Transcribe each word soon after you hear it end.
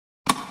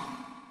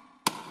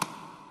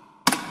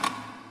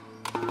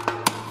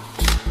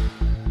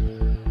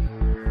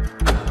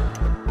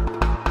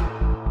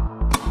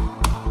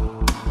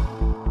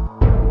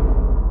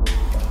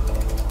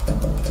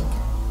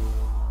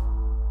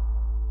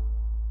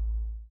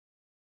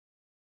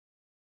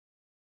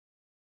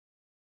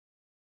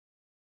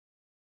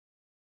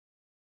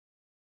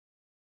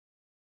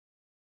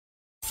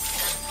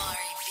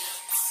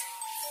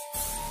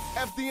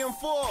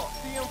FDM4.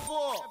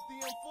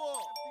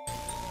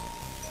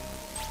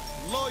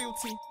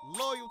 Loyalty.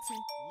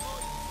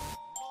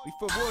 We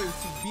for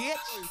royalty, bitch.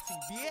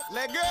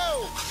 Let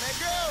go.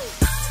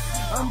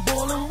 I'm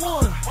boiling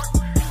water.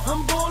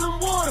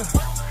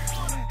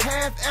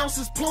 Half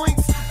ounces,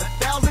 points,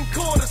 1,000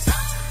 quarters.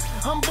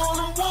 I'm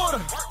boiling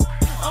water.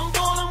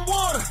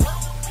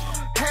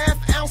 Half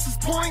ounces,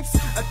 points,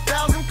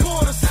 1,000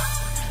 quarters.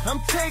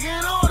 I'm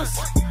taking orders.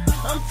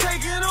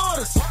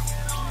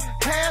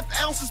 Half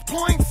ounces,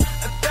 points,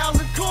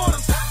 1,000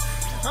 quarters.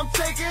 I'm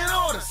taking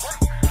orders.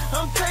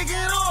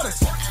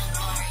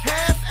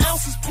 Half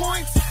ounces,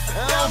 points,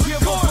 1,000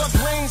 quarters.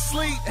 Rain,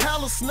 sleet,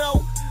 hella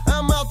snow.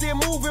 I'm out there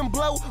moving,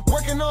 blow,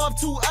 working off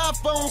 2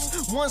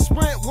 iPhones, 1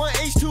 Sprint, 1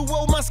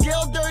 H2O. My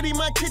scale dirty,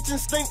 my kitchen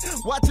stink.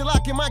 Watch it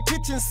lock in my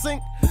kitchen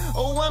sink.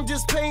 Oh, I'm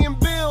just paying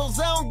bills.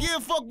 I don't give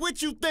a fuck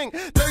what you think.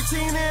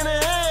 13 and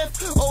a half.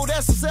 Oh,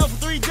 that's a sell for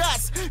 3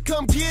 dots.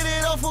 Come get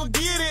it or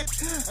forget it.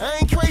 I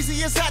ain't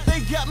crazy, it's hot. They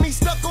got me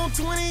stuck on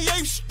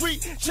 28th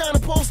Street, trying to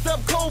post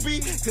up Kobe.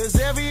 Cause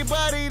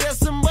everybody that's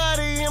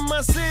somebody in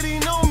my city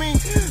know me.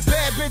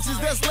 Bad bitches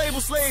that's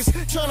label slaves,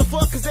 trying to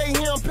fuck cause they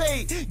hear 'em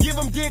paid. Give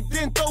 'em dick,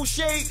 then throw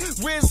shade.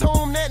 Riz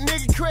home, that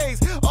nigga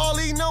crazy. All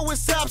he know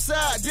is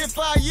Southside. Did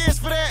 5 years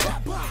for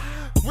that.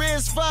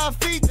 Riz 5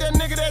 feet, that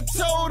nigga that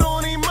told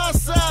on him my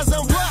size.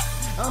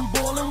 I'm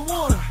boiling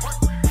water.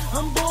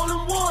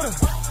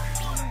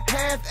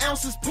 Half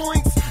ounces,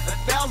 points,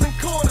 1,000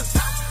 quarters.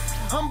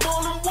 I'm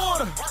boiling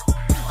water.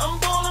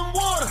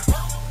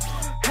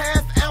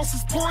 Half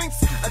ounces,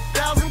 points,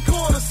 1,000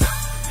 quarters.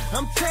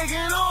 I'm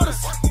taking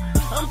orders.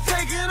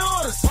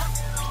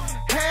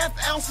 Half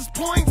ounces,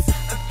 points,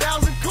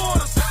 1,000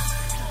 quarters.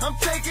 I'm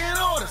taking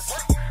orders.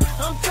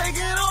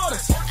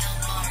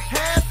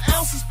 Half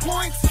ounces,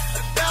 points,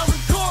 1,000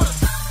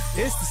 quarters.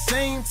 It's the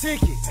same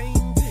ticket,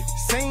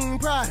 same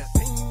product.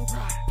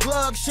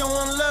 Plug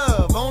showing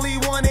love, only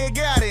one that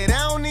got it.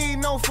 I don't need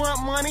no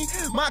front money.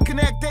 My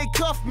connect, they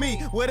cuff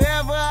me,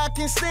 whatever I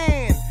can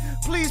stand.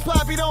 Please,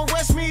 Poppy, don't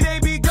rush me, they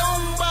be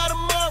gone by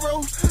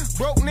tomorrow.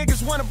 Broke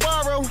niggas wanna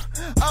borrow,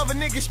 other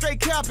niggas straight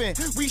copping.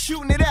 We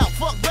shooting it out,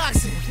 fuck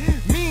boxing.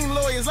 Mean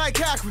lawyers like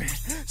Cochran,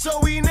 so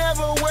we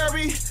never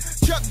worry.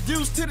 Chuck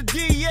deuce to the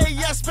DA,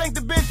 I spank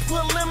the bitch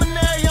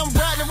preliminary. I'm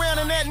riding around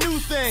in that new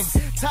thing,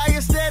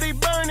 tires steady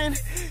burning.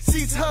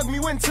 Seats hug me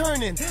when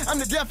turning, I'm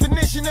the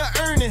definition of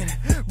earning.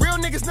 Real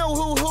niggas know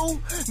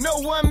who, no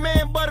one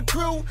man but a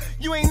crew.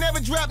 You ain't never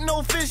dropped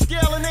no fish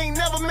scale and ain't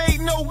never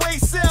made no weight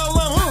sell.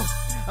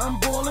 I'm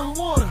boiling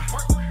water.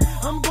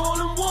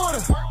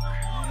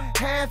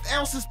 Half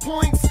ounces,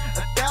 points,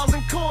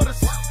 1,000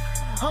 quarters.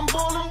 I'm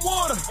boiling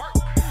water.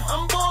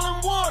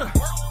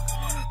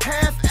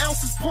 Half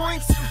ounces,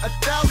 points,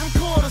 1,000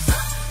 quarters.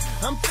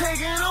 I'm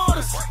taking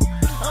orders.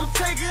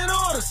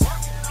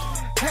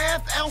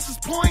 Half ounces,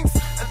 points,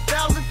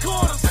 1,000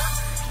 quarters.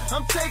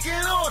 I'm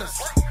taking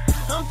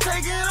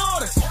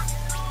orders.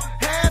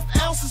 Half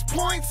ounces,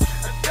 points,